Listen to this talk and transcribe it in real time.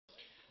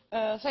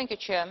Thank you,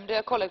 Chair.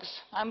 Dear colleagues,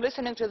 I'm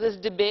listening to this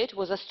debate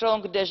with a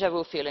strong déjà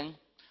vu feeling.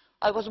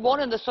 I was born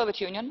in the Soviet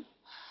Union,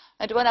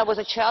 and when I was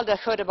a child, I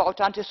heard about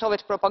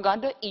anti-Soviet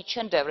propaganda each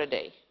and every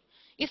day.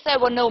 If there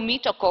were no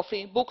meat or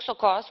coffee, books or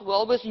cars, we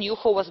always knew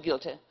who was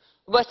guilty: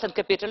 Western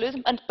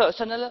capitalism and,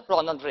 personally,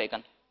 Ronald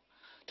Reagan.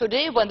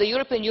 Today, when the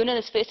European Union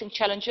is facing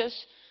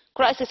challenges,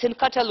 crisis in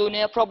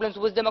Catalonia, problems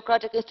with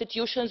democratic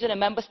institutions in a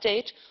member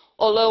state,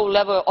 or low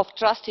level of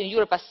trust in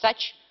Europe as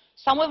such,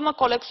 some of my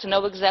colleagues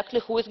know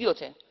exactly who is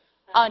guilty: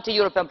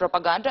 anti-European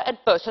propaganda and,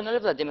 personally,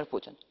 Vladimir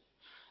Putin.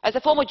 As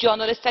a former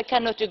journalist, I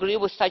cannot agree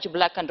with such a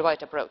black and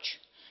white approach.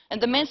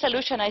 And the main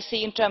solution I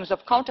see in terms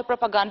of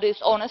counter-propaganda is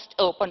honest,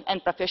 open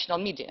and professional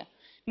media.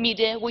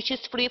 Media which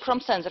is free from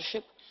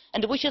censorship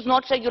and which is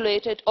not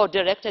regulated or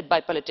directed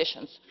by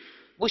politicians.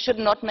 We should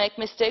not make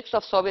mistakes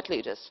of Soviet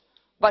leaders.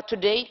 But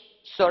today,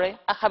 sorry,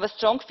 I have a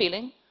strong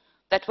feeling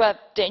that we are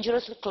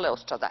dangerously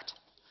close to that.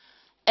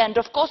 And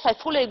of course, I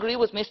fully agree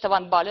with Mr.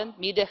 Van Balen,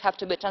 media have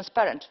to be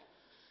transparent.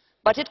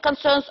 But it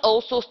concerns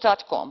also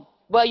Stratcom,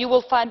 where you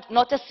will find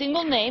not a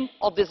single name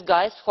of these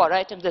guys who are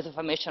writing this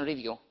information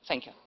review. Thank you.